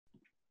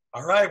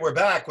All right, we're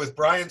back with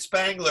Brian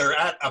Spangler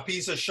at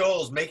Apizza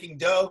Scholls, making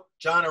dough.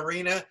 John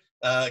Arena,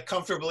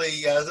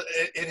 comfortably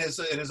in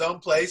his own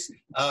place,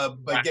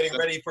 but getting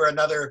ready for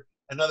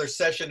another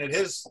session at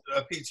his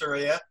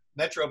pizzeria,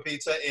 Metro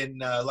Pizza in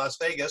Las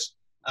Vegas.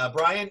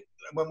 Brian,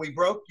 when we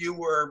broke, you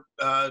were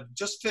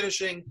just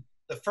finishing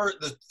the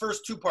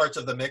first two parts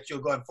of the mix.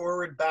 You're going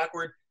forward,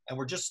 backward, and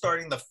we're just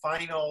starting the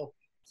final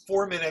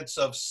 4 minutes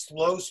of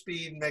slow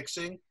speed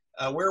mixing.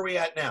 Where are we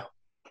at now?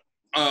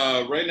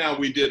 Right now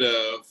we did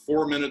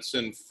 4 minutes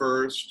in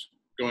first,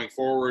 going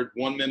forward,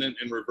 1 minute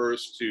in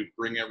reverse to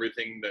bring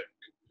everything that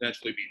could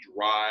potentially be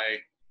dry,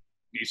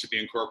 needs to be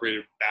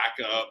incorporated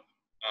back up,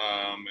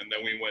 and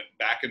then we went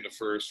back into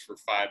first for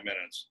 5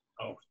 minutes.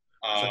 Oh,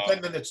 so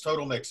 10 minutes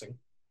total mixing.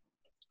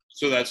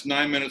 So that's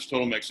 9 minutes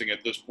total mixing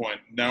at this point.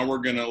 Now we're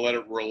going to let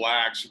it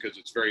relax because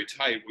it's very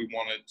tight. We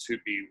want it to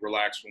be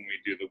relaxed when we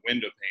do the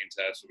window pane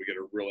test so we get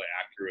a really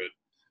accurate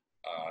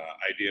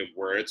idea of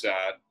where it's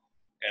at.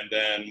 And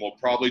then we'll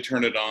probably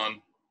turn it on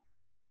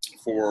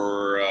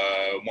for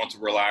once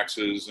it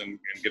relaxes and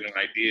get an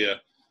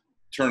idea,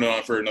 turn it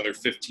on for another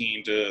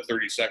 15 to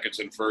 30 seconds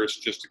in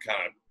first, just to kind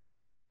of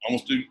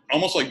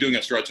almost like doing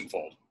a stretch and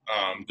fold,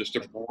 just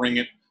to bring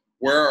it,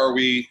 where are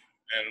we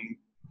and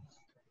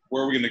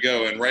where are we going to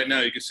go? And right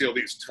now you can see all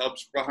these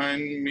tubs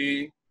behind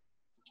me.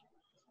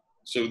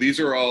 So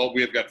these are all,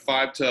 we have got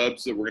 5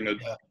 tubs that we're going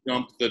to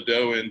dump the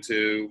dough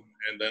into,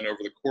 and then over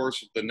the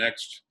course of the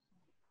next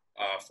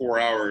 4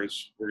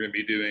 hours, we're going to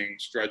be doing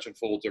stretch and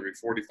folds every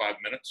 45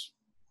 minutes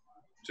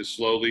to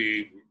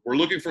slowly, we're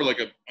looking for like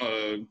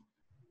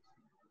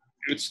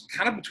it's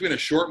kind of between a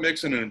short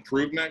mix and an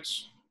improved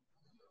mix,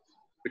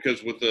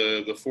 because with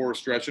the 4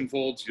 stretch and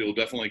folds, you'll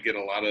definitely get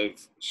a lot of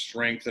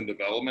strength and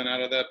development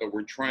out of that, but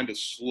we're trying to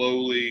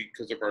slowly,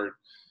 because of our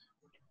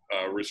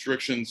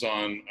restrictions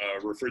on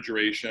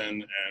refrigeration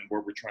and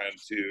where we're trying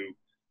to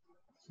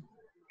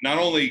not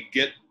only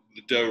get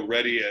the dough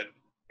ready at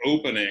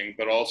opening,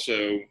 but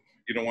also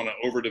you don't want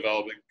to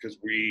overdevelop it because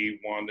we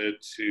wanted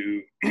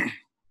to,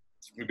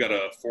 we've got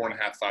a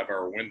 4.5, 5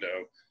 hour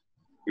window.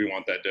 We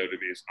want that dough to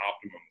be as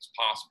optimum as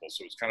possible.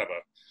 So it's kind of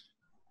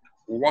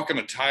we're walking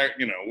a tight,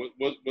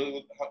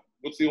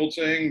 what's the old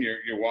saying?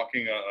 You're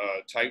walking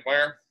a tight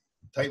wire?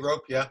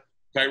 Tightrope, yeah.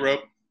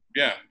 Tightrope,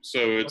 yeah. So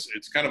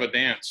it's kind of a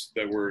dance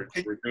that we're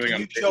doing.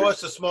 Can you show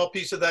us a small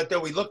piece of that dough?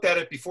 We looked at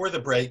it before the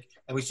break,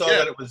 and we saw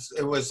that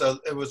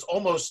it was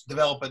almost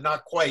developed, but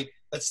not quite.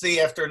 Let's see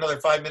after another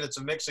 5 minutes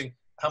of mixing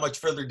how much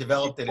further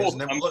developed it is. And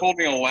then I'm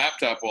holding a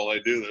laptop while I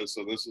do this,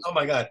 so this is. Oh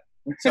my God!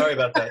 Sorry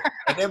about that.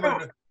 And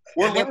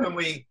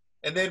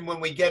then when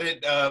we get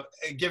it,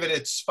 give it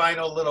its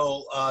final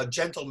little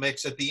gentle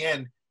mix at the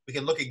end, we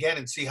can look again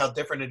and see how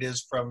different it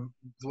is from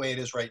the way it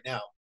is right now.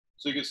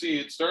 So you can see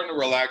it's starting to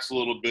relax a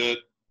little bit.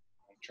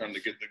 I'm trying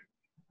to get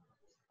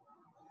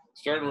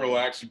starting to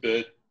relax a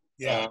bit.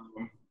 Yeah.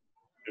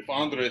 If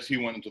Andreas, he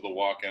went into the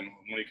walk-in.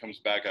 When he comes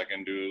back, I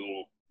can do a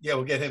little. Yeah,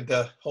 we'll get him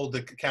to hold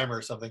the camera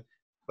or something.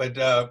 But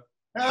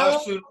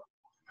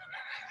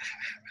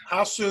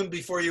how soon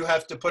before you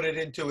have to put it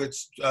into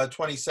its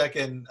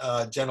 20-second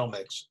gentle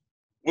mix?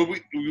 Well,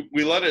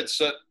 we let it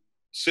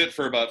sit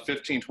for about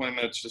 15, 20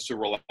 minutes just to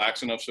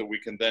relax enough so we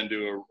can then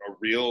do a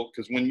reel.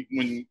 Because when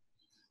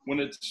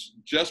it's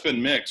just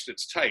been mixed,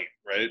 it's tight,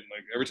 right?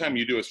 Like every time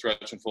you do a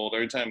stretch and fold,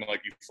 every time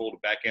like you fold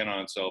it back in on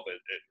itself,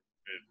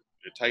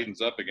 it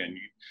tightens up again.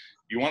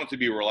 You want it to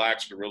be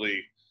relaxed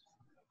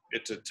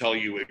to tell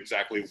you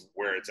exactly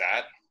where it's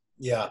at.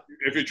 Yeah.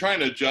 If you're trying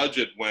to judge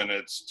it when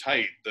it's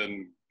tight,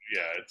 then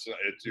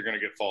you're going to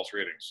get false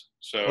readings.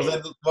 So well,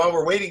 then, while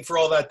we're waiting for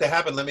all that to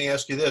happen, let me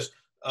ask you this: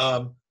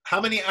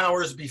 how many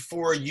hours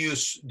before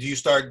use do you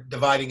start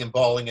dividing and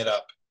balling it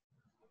up?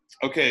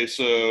 Okay,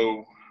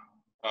 so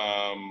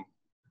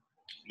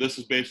this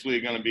is basically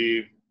going to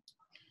be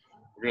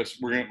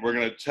we're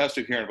going to test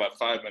it here in about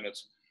 5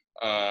 minutes.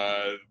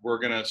 We're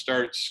going to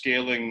start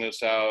scaling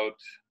this out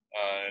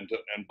and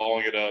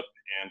balling it up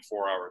in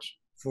 4 hours.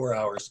 4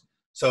 hours.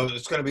 So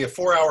it's going to be a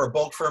 4-hour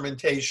bulk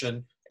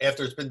fermentation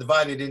after it's been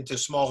divided into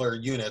smaller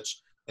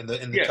units in the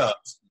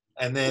tubs.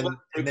 And then,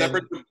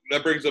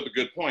 that brings up a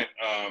good point.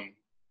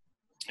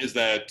 Is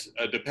that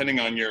depending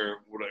on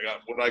your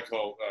what I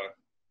call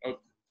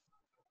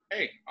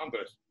hey,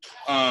 Andres.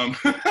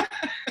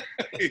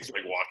 He's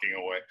like walking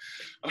away.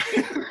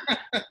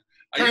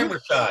 Camera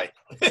shy.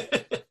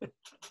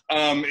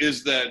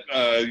 Is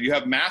that you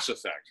have mass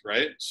effect,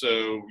 right?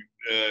 So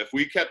if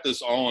we kept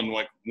this all in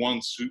like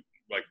one soup,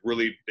 like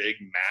really big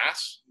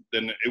mass,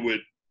 then it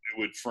would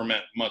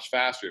ferment much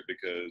faster,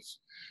 because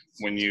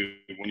when you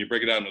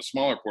break it down into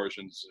smaller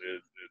portions,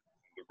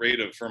 the rate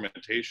of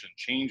fermentation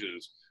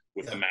changes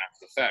with the mass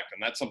effect,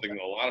 and that's something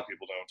that a lot of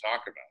people don't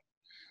talk about.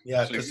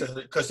 Yeah,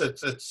 because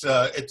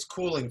it's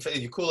cooling.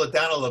 You cool it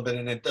down a little bit,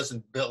 and it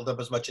doesn't build up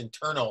as much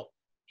internal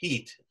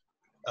heat.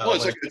 Well,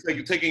 it's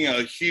like taking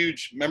a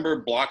huge.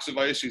 Remember blocks of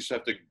ice? You used to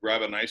have to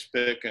grab an ice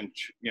pick and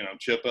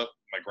chip up.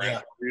 My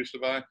grandfather used to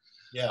buy.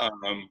 Yeah.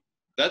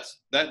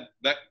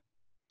 That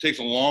takes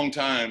a long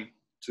time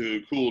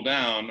to cool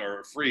down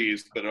or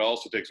freeze, but it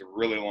also takes a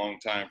really long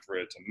time for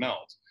it to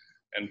melt,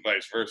 and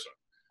vice versa.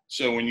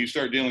 So when you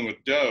start dealing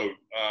with dough,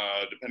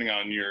 depending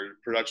on your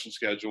production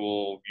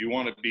schedule, you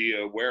want to be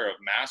aware of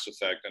mass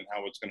effect and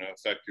how it's going to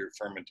affect your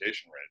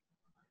fermentation rate.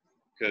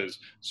 Because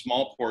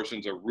small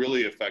portions are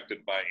really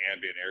affected by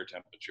ambient air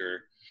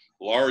temperature.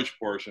 Large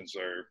portions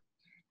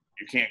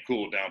you can't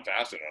cool it down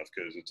fast enough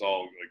because it's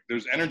all like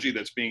there's energy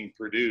that's being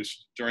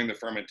produced during the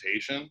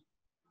fermentation.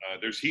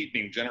 There's heat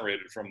being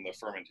generated from the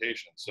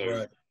fermentation. So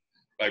right.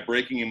 By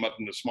breaking them up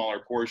into smaller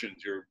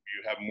portions, you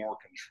have more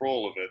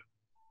control of it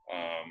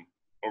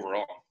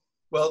overall.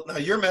 Well, now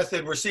your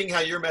method, we're seeing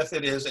how your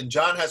method is, and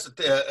John has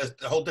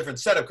a whole different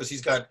setup because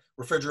he's got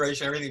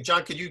refrigeration and everything.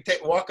 John, could you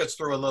walk us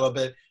through a little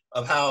bit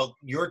of how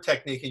your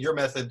technique and your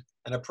method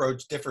and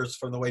approach differs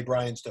from the way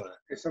Brian's doing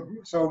it? Okay,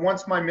 so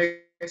once my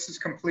mix is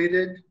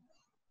completed,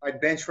 I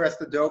bench rest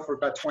the dough for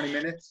about 20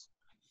 minutes,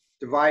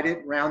 divide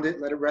it, round it,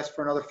 let it rest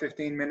for another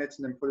 15 minutes,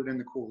 and then put it in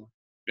the cooler.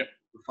 Yep.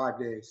 For 5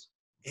 days.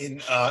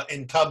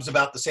 In tubs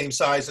about the same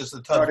size as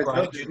the tubs.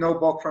 There's no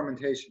bulk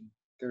fermentation.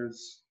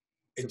 There's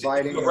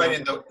dividing right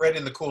in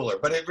the cooler,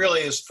 but it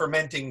really is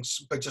fermenting,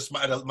 but just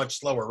at a much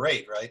slower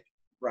rate, right?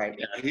 Right.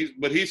 Yeah,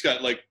 he's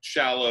got like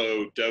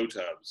shallow dough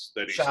tubs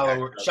that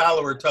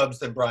shallower tubs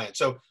than Brian.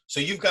 So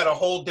you've got a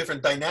whole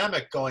different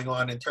dynamic going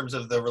on in terms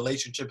of the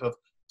relationship of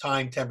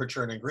time,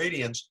 temperature, and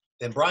ingredients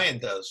than Brian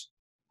does.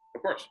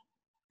 Of course.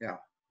 Yeah.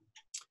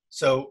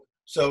 So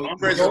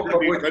we're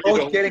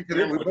both getting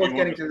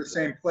to the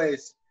same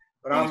place,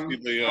 but I'm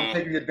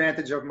taking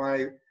advantage of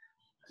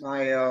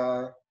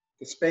the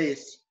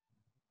space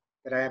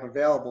that I have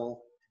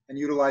available and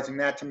utilizing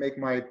that to make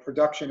my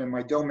production and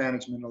my dough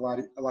management a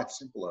lot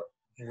simpler.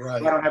 Right.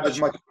 So I don't have as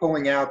much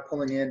pulling out,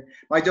 pulling in.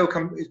 My dough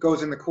it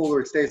goes in the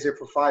cooler. It stays there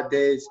for 5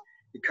 days.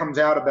 It comes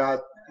out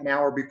about an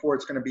hour before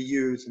it's going to be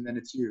used, and then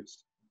it's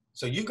used.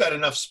 So you've got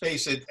enough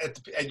space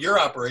at your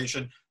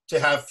operation to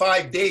have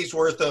 5 days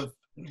worth of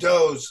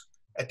doughs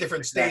at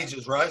different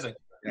stages rising.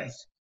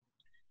 Yes.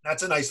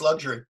 That's a nice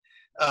luxury.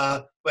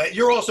 But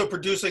you're also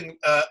producing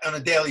on a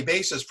daily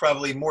basis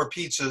probably more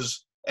pizzas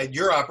at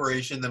your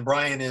operation than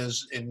Brian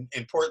is in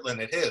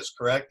Portland at his,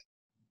 correct?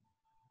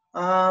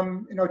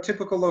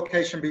 Typical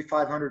location be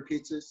 500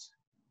 pizzas.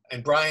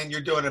 And Brian,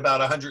 you're doing about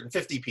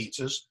 150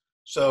 pizzas.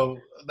 So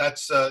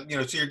that's, so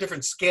you're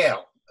different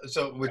scale.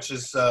 So, which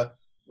is,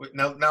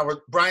 now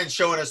Brian's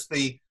showing us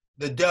the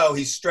dough.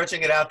 He's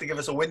stretching it out to give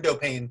us a window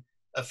pane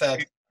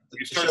effect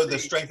to show the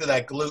strength of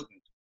that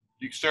gluten.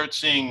 You start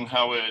seeing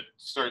how it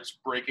starts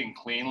breaking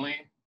cleanly,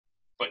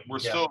 but we're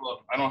still,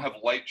 I don't have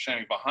light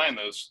shining behind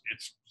those.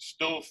 It's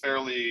still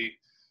fairly,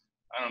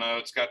 I don't know,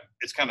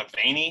 it's kind of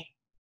veiny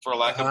for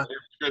lack of a better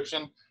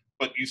description,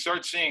 but you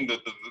start seeing that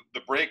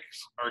the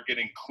breaks are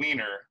getting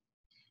cleaner.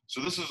 So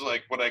this is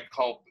like what I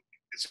call,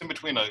 it's in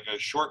between a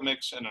short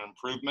mix and an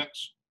improved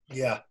mix.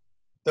 Yeah.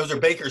 Those are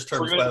baker's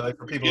terms, by the way,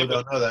 for people who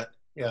don't know that.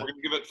 Yeah. We're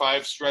going to give it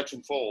 5 stretch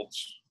and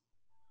folds.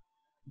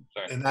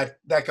 Sorry. And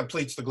that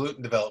completes the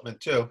gluten development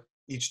too,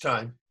 each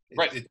time.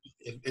 Right.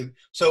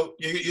 So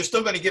you're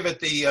still going to give it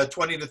the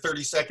 20 to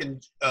 30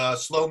 second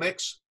slow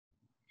mix?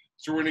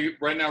 So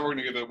right now we're going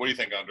to give it, what do you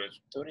think, Andres?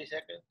 30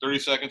 seconds? 30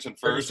 seconds and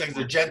first. 30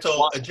 seconds,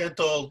 a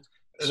gentle,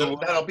 so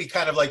that'll be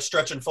kind of like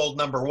stretch and fold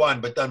number 1,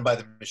 but done by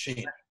the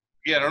machine.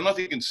 Yeah, I don't know if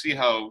you can see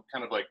how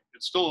kind of like,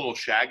 it's still a little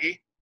shaggy.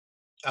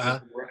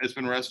 It's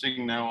been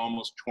resting now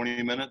almost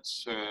 20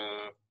 minutes,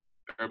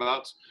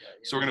 thereabouts.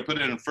 So we're going to put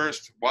it in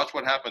first. Watch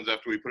what happens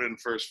after we put it in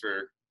first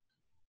for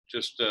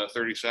just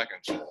 30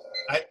 seconds.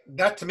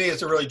 That to me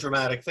is a really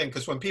dramatic thing,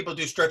 because when people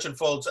do stretch and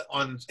folds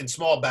in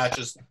small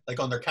batches, like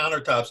on their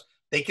countertops,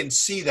 they can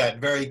see that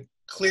very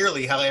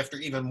clearly how after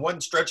even one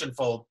stretch and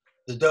fold,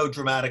 the dough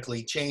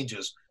dramatically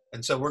changes.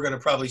 And so we're going to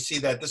probably see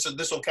that.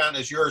 This will count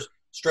as your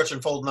stretch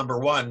and fold number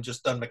 1,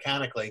 just done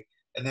mechanically.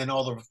 And then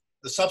all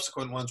the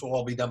subsequent ones will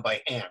all be done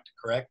by hand,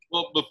 correct?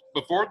 Well,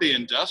 before the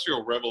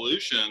Industrial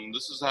Revolution,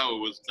 this is how it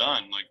was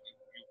done. Like,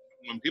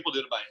 when people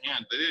did it by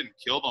hand, they didn't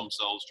kill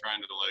themselves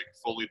trying to like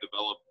fully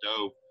develop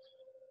dough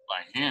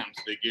by hand.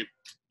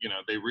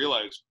 They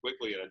realized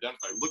quickly and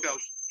identified, look how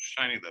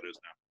shiny that is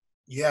now.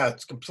 Yeah,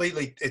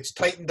 it's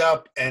tightened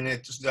up, and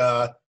it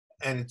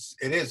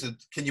is.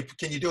 Can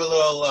you do a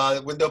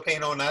little window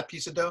pane on that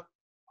piece of dough?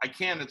 I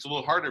can. It's a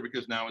little harder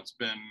because now it's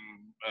been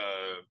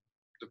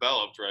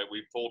developed, right?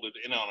 We folded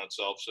in on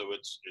itself, so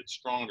it's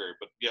stronger.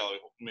 But yeah, let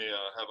me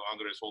have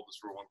Andres hold this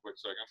for one quick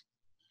second.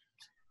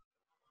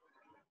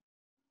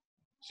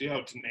 See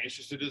how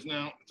tenacious it is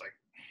now? It's like,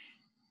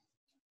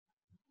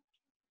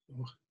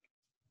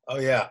 oh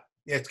yeah,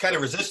 it's kind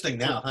of resisting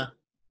now, huh?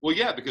 Well,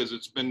 yeah, because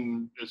it's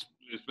been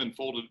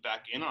folded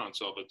back in on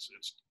itself. It's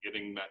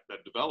getting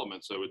that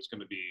development, so it's going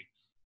to be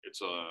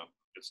it's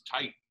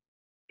tight.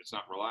 It's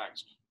not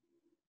relaxed.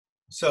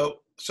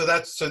 So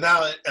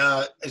now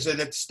is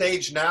it at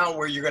stage now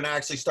where you're going to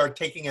actually start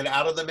taking it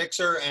out of the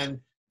mixer and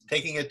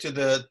taking it to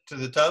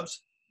the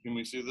tubs? Can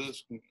we see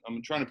this?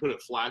 I'm trying to put a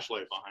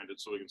flashlight behind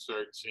it so we can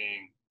start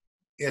seeing.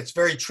 Yeah, it's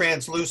very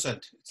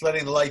translucent. It's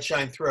letting the light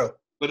shine through.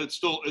 But it's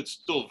still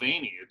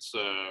veiny. It's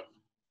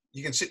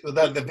You can see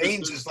the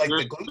veins is like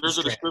the gluten There's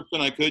a strand.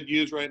 description I could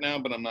use right now,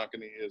 but I'm not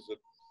going to use it.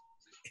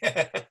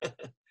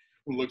 It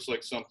looks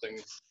like something.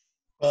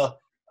 Well,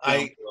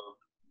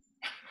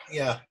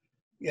 yeah,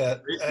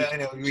 I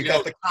know. We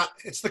got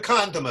it's the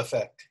condom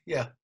effect.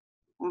 Yeah.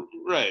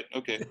 Right.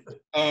 Okay.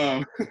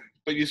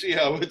 But you see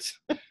how it's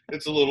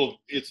a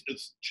little, it's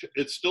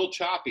still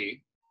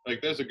choppy.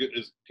 Like there's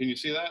can you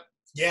see that?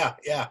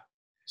 Yeah.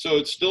 So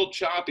it's still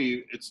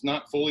choppy. It's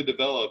not fully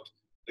developed.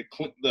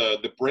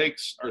 The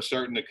breaks are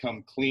starting to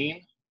come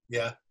clean.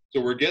 Yeah.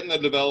 So we're getting the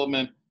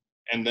development,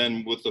 and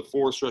then with the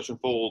 4 stretch and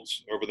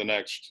folds over the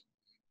next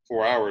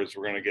 4 hours,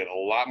 we're going to get a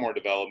lot more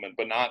development,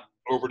 but not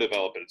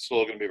overdevelop it. It's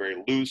still going to be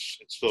very loose.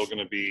 It's still going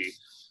to be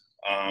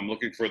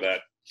looking for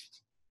that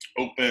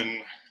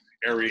open,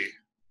 airy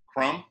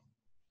crumb,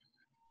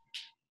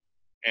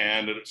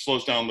 and it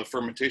slows down the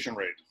fermentation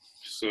rate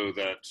so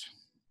that.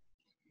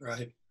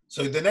 Right.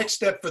 So the next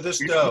step for this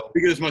dough.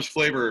 We get as much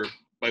flavor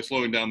by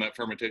slowing down that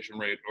fermentation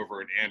rate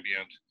over an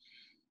ambient,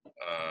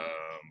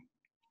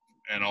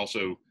 and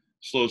also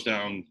slows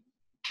down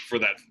for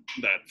that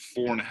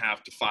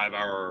 4.5 to 5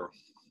 hour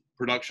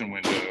production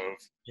window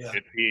of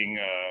it being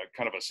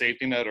kind of a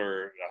safety net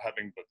or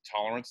having the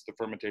tolerance, the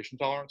fermentation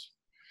tolerance.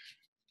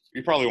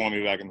 You probably want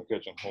me back in the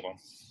kitchen. Hold on.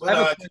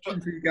 Well, I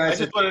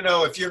just want to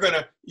know if you're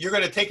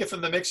gonna take it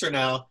from the mixer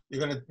now. You're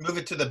gonna move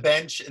it to the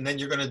bench, and then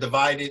you're gonna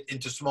divide it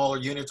into smaller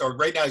units. Or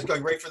right now, it's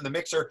going right from the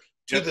mixer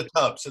to the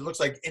tubs. It looks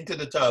like into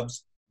the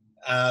tubs.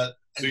 We're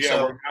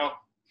out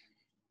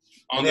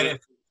on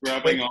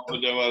grabbing all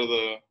the dough out of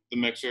the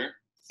mixer.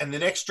 And the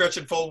next stretch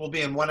and fold will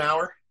be in 1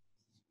 hour.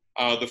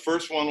 The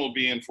first one will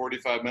be in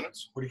 45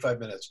 minutes. 45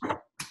 minutes.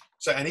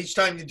 So, and each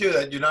time you do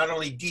that, you're not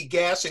only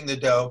degassing the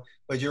dough,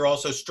 but you're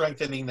also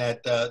strengthening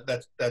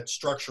that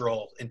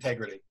structural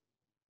integrity.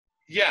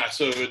 Yeah,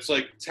 so it's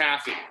like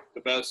taffy.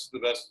 The best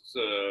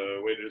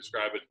way to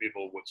describe it to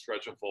people what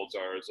stretch and folds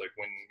are is like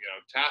when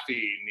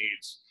taffy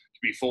needs to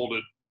be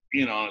folded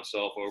in on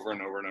itself over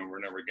and over and over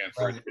and over again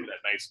for it to get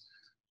that nice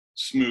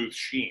smooth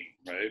sheen,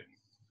 right?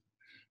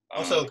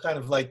 Also, kind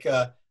of like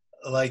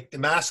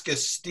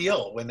Damascus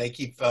steel, when they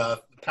keep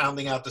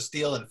pounding out the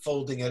steel and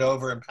folding it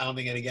over and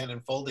pounding it again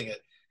and folding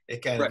it,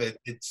 it kind of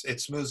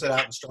it smooths it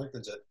out and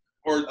strengthens it.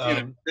 Or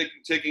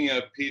taking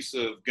a piece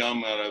of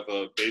gum out of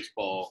a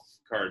baseball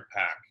card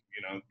pack.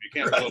 You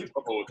can't fill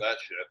trouble with that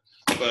shit.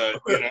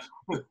 But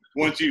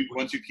once you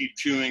keep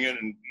chewing it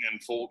and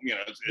fold,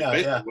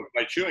 basically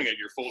by chewing it,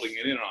 you're folding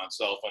it in on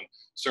itself and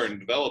starting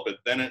to develop it.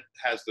 Then it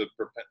has the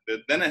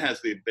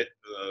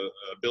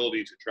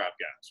ability to trap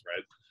gas,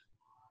 right?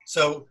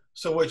 So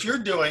what you're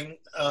doing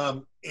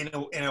in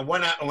a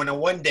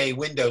 1 day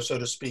window, so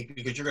to speak,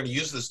 because you're going to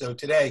use this dough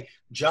today,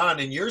 John,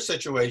 in your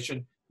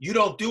situation, you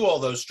don't do all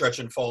those stretch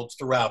and folds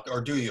throughout,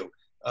 or do you,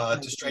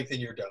 to strengthen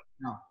your dough?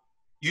 No.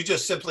 You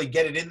just simply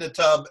get it in the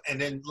tub and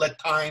then let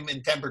time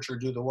and temperature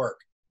do the work.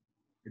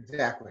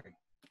 Exactly.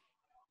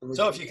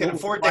 So if you can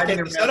afford to get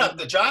the setup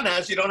that John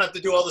has, you don't have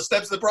to do all the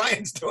steps that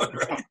Brian's doing,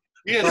 right?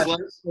 Yeah.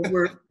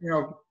 We're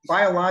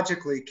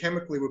biologically,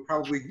 chemically,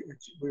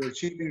 we're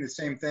achieving the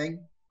same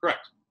thing.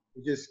 Correct.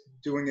 We're just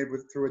doing it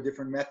through a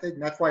different method,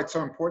 and that's why it's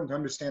so important to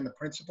understand the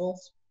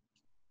principles.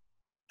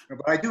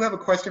 But I do have a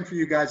question for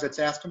you guys that's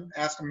asking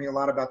me a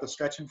lot about the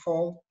stretch and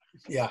fold.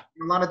 Yeah.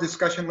 A lot of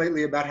discussion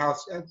lately about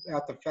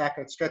the fact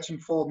that stretch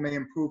and fold may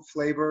improve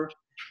flavor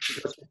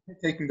because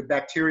taking the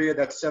bacteria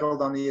that's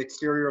settled on the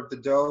exterior of the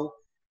dough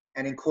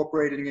and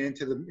incorporating it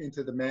into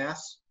the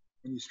mass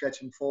when you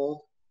stretch and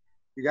fold.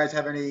 You guys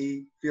have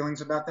any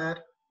feelings about that?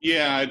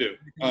 Yeah, I do.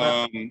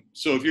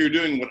 So if you're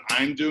doing what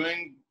I'm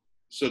doing,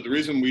 so the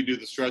reason we do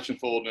the stretch and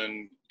fold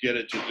and get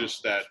it to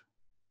just that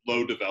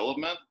low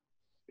development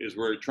is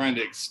we're trying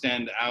to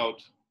extend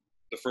out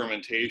the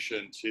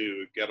fermentation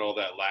to get all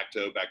that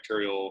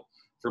lactobacterial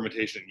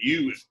fermentation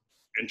you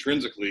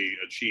intrinsically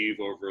achieve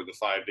over the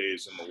 5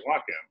 days in the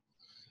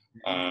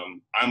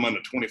walk-in. I'm on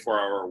a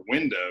 24-hour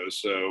window,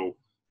 so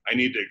I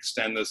need to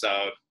extend this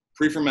out,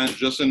 pre-ferment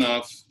just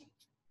enough,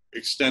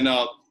 extend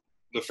out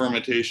the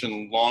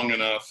fermentation long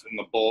enough in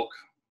the bulk,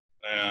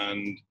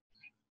 and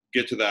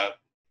get to that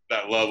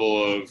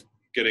level of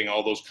getting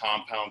all those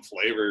compound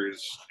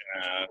flavors,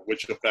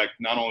 which affect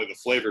not only the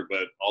flavor,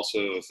 but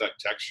also affect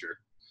texture,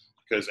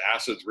 because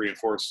acids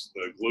reinforce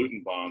the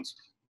gluten bonds.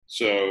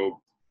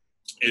 So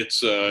it's,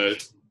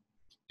 this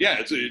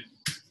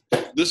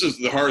is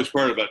the hardest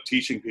part about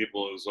teaching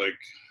people is like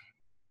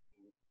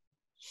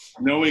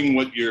knowing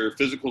what your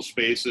physical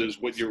space is,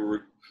 what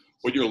your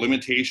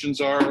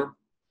limitations are,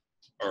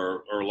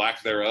 or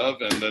lack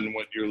thereof, and then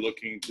what you're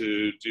looking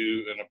to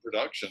do in a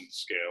production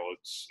scale.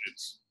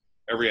 It's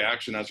every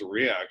action has a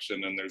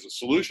reaction, and there's a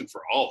solution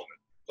for all of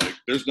it. Like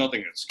there's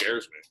nothing that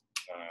scares me.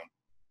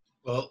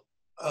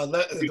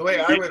 The way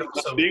I would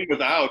also being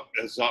without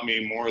has taught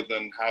me more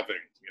than having.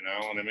 You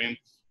know what I mean?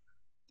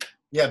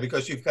 Yeah,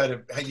 because you've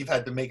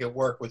had to make it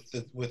work with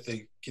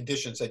the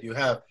conditions that you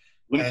have,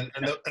 and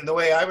the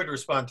way I would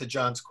respond to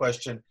John's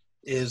question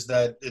is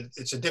that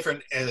it's a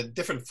different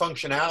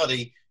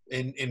functionality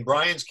in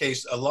Brian's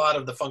case, a lot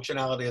of the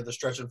functionality of the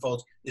stretch and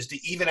folds is to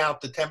even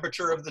out the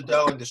temperature of the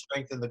dough and to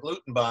strengthen the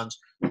gluten bonds,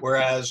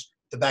 whereas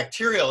the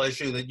bacterial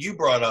issue that you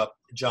brought up,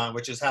 John,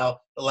 which is how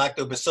the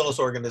lactobacillus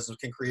organisms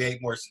can create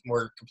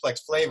more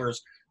complex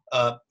flavors,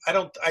 I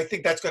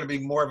think that's going to be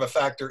more of a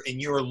factor in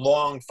your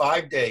long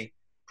 5-day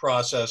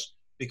process,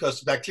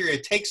 because bacteria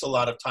takes a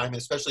lot of time,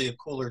 especially at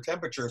cooler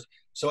temperatures.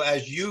 So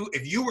if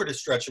you were to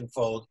stretch and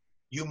fold,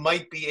 you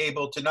might be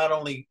able to not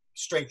only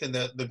strengthen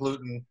the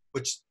gluten,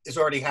 which is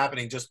already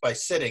happening just by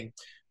sitting,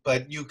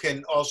 but you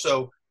can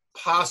also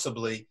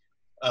possibly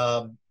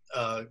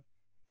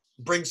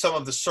bring some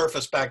of the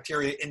surface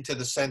bacteria into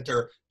the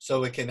center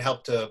so it can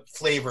help to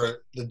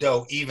flavor the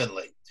dough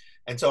evenly.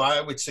 And so I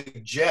would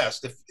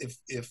suggest,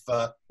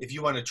 if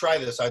you want to try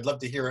this, I'd love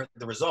to hear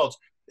the results,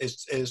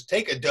 is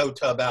take a dough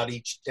tub out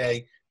each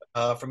day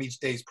from each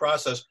day's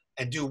process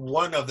and do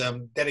one of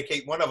them,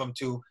 dedicate one of them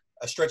to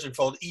a stretch and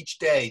fold each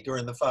day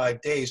during the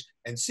 5 days,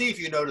 and see if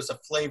you notice a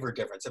flavor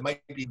difference. It might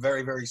be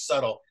very, very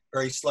subtle,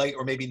 very slight,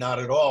 or maybe not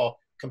at all,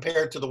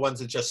 compared to the ones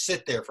that just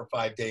sit there for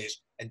 5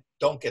 days and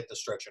don't get the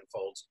stretch and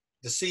folds,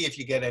 to see if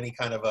you get any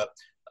kind of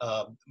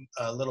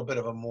a little bit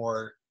of a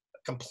more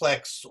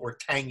complex or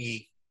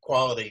tangy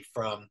quality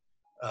from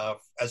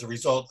as a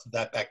result of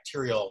that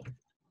bacterial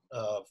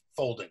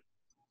folding.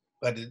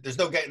 But there's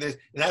no, and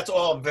that's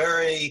all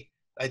very,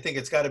 I think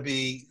it's got to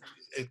be,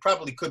 it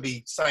probably could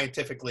be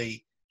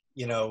scientifically,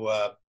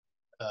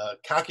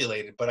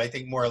 calculated, but I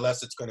think more or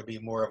less it's going to be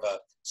more of a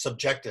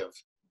subjective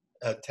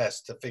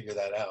test to figure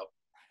that out.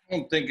 I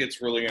don't think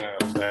it's really going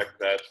to affect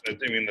that.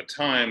 I mean, the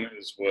time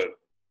is what,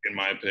 in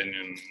my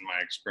opinion, in my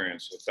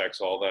experience,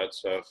 affects all that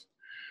stuff.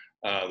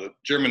 The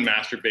German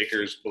master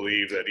bakers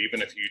believe that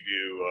even if you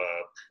do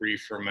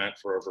pre-ferment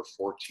for over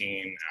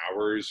 14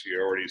 hours,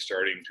 you're already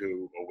starting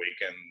to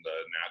awaken the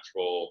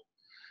natural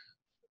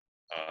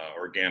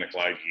organic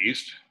live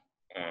yeast.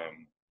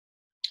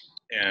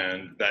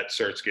 And that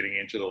starts getting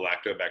into the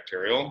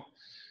lactobacterial.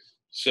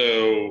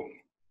 So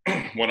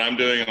what I'm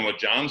doing and what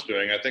John's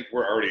doing, I think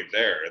we're already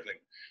there. I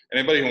think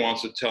anybody who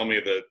wants to tell me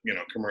that,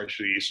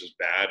 commercial yeast is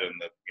bad and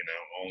that,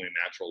 only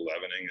natural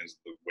leavening is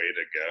the way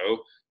to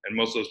go, and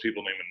most of those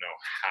people don't even know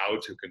how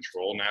to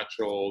control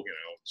natural,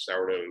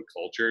 sourdough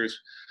cultures,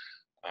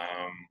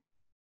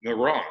 they're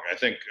wrong. I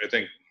think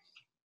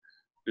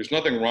there's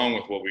nothing wrong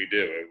with what we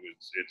do.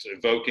 It's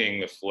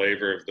evoking the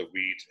flavor of the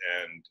wheat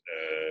and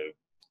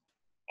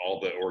all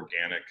the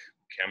organic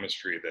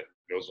chemistry that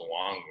goes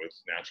along with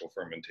natural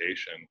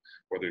fermentation,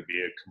 whether it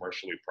be a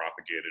commercially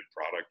propagated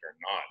product or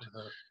not.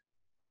 Uh-huh.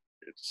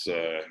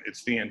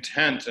 It's the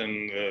intent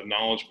and the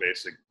knowledge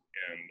base and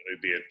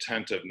the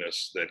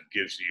attentiveness that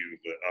gives you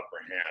the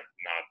upper hand,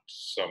 not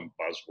some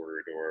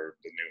buzzword or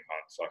the new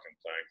hot fucking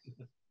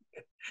thing.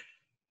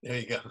 There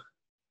you go.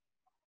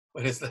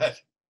 What is that?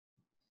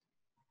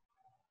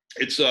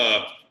 It's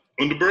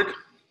Underberg.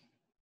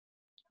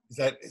 Is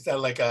that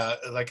like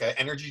a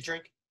energy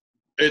drink?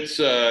 It's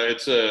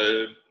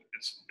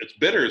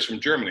bitters from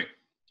Germany.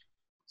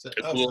 It's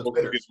a little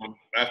bitters.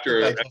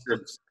 After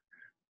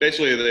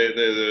basically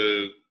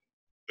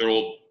their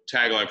old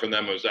tagline from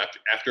them was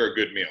after a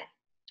good meal.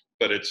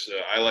 But it's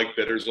I like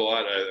bitters a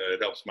lot.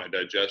 It helps my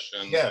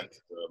digestion. Yeah,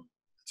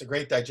 it's a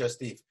great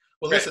digestive.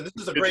 Well, listen, this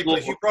is a great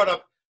place. You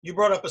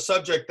brought up a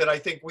subject that I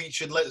think we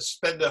should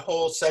spend a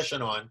whole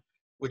session on,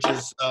 which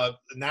is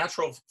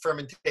natural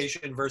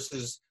fermentation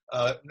versus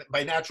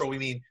by natural we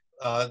mean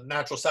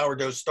natural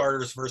sourdough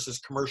starters versus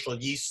commercial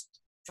yeast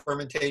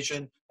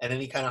fermentation and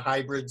any kind of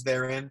hybrids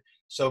therein.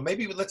 So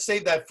maybe let's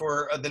save that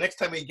for the next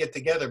time we get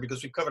together,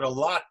 because we've covered a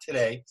lot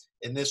today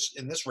in this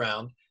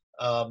round,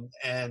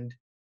 and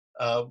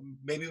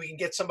maybe we can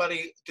get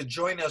somebody to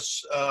join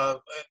us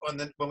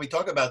when we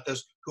talk about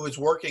this, who is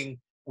working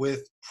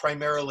with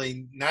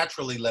primarily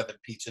naturally leavened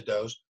pizza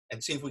doughs,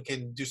 and see if we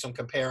can do some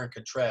compare and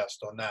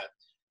contrast on that.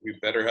 We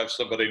better have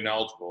somebody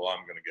knowledgeable.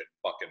 I'm going to get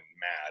fucking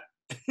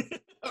mad.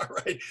 All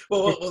right.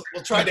 Well,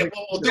 we'll try to.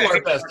 We'll do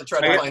our best to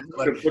try to find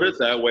somebody. Put it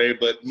that way,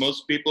 but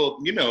most people,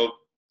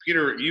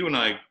 Peter, you and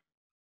I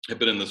have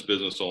been in this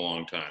business a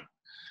long time,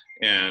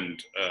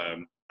 and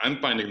I'm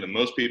finding that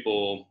most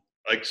people,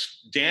 like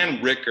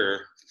Dan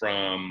Ricker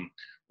from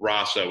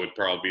Rasa, would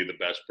probably be the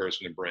best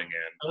person to bring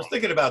in. I was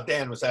thinking about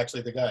Dan was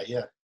actually the guy.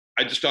 Yeah.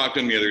 I just talked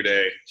to him the other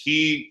day.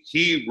 He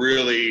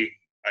really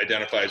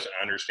identifies and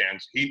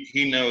understands.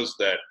 He knows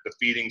that the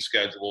feeding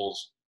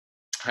schedules,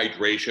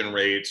 hydration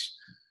rates.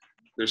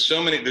 There's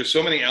so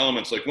many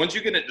elements. Like once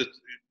you get it,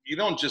 you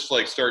don't just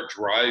like start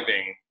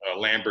driving a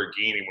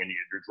Lamborghini when you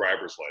get your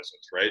driver's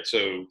license, right?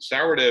 So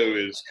sourdough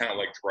is kind of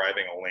like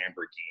driving a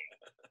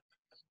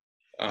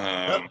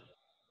Lamborghini.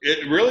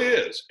 It really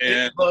is,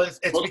 and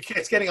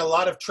it's getting a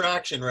lot of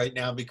traction right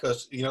now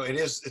because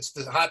it's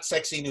the hot,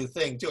 sexy new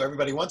thing too.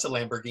 Everybody wants a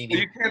Lamborghini. Well,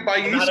 you can't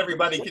buy not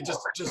everybody can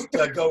just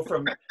go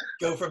from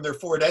their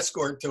Ford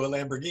Escort to a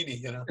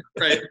Lamborghini.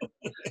 Right.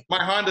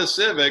 My Honda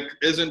Civic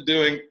isn't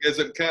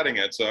cutting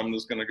it, so I'm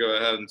just going to go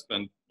ahead and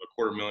spend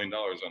 $250,000 on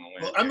a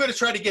land. Well, I'm going to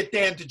try to get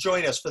Dan to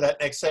join us for that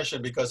next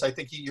session because I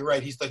think you're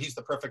right. He's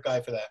the perfect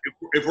guy for that.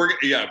 If we're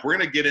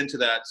going to get into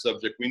that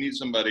subject, we need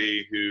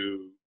somebody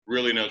who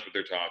really knows what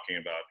they're talking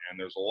about. And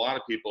there's a lot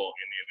of people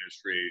in the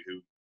industry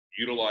who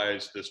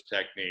utilize this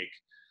technique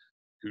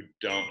who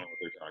don't know what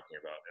they're talking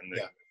about, and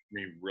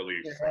they really.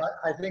 Yeah,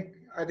 I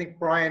think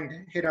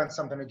Brian hit on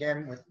something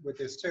again with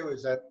this too.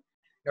 Is that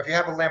if you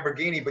have a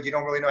Lamborghini but you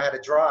don't really know how to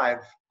drive,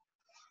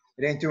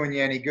 it ain't doing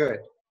you any good.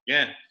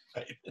 Yeah.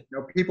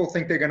 People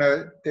think they're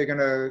gonna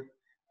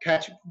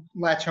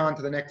latch on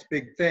to the next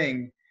big thing,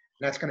 and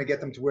that's gonna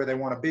get them to where they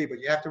want to be. But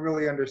you have to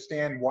really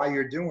understand why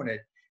you're doing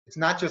it. It's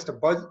not just a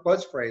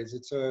buzz phrase.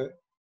 It's a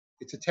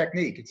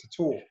technique. It's a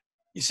tool.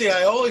 You see,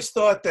 I always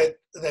thought that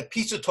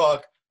Pizza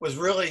Talk was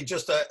really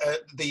just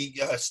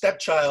the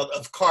stepchild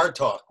of Car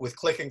Talk with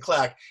Click and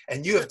Clack,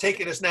 and you have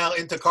taken us now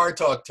into Car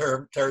Talk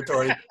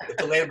territory with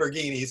the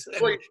Lamborghinis,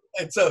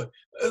 and so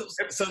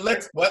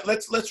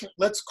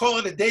let's call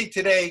it a day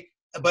today.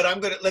 But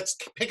let's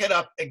pick it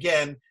up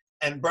again.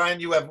 And Brian,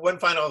 you have one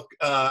final.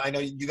 I know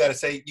you got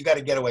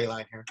a getaway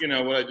line here. You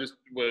know what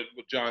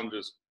John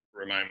just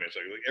reminded me of.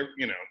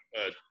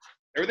 Like,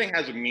 everything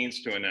has a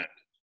means to an end,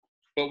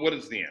 but what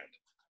is the end?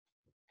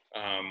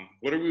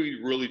 What are we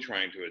really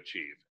trying to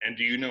achieve? And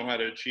do you know how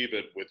to achieve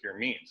it with your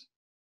means?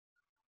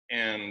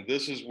 And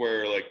this is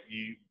where, like,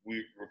 if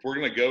we're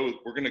gonna go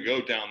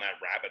down that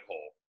rabbit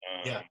hole.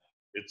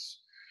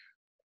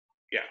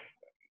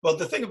 Well,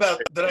 the thing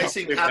about that I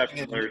see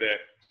happening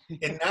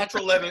in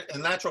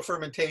natural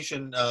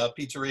fermentation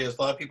pizzerias,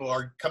 a lot of people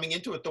are coming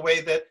into it the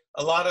way that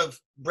a lot of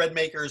bread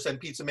makers and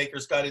pizza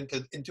makers got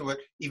into it,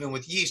 even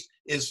with yeast,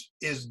 is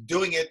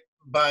doing it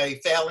by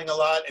failing a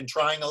lot and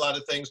trying a lot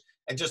of things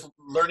and just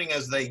learning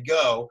as they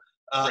go.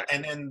 Right.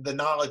 And then the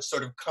knowledge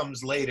sort of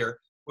comes later.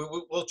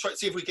 We'll try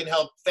see if we can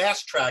help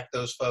fast track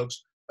those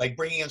folks by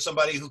bringing in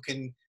somebody who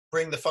can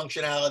bring the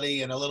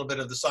functionality and a little bit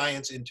of the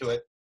science into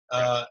it.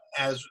 We'll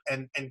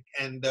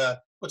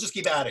just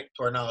keep adding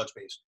to our knowledge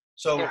base.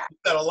 So we've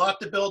got a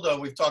lot to build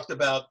on. We've talked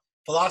about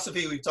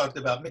philosophy. We've talked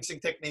about mixing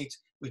techniques.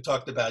 We've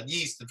talked about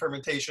yeast and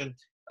fermentation.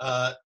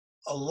 A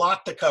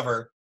lot to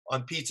cover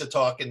on Pizza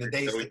Talk in the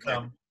days to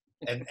come.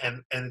 And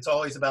it's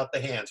always about the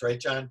hands, right,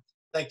 John?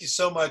 Thank you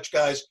so much,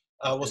 guys.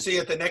 We'll see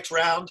you at the next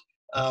round.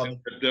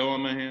 Dough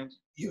on my hands.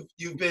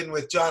 You've been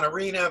with John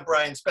Arena,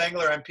 Brian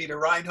Spangler. I'm Peter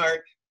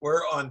Reinhardt.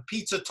 We're on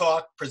Pizza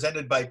Talk,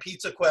 presented by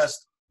Pizza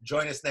Quest.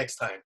 Join us next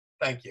time.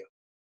 Thank you.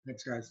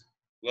 Thanks, guys.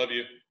 Love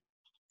you.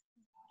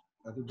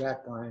 I'll be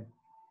back, Brian.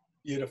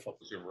 Beautiful.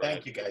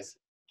 Thank you, guys.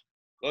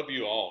 Love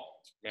you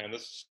all. Man,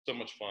 this is so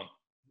much fun.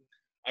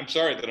 I'm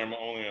sorry that I'm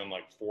only on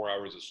like 4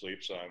 hours of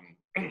sleep, so I'm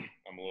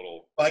a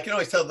little. Well, I can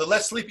always tell the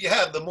less sleep you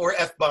have, the more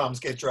F-bombs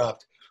get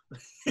dropped.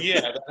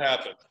 Yeah, that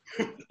happens.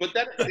 But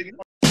that.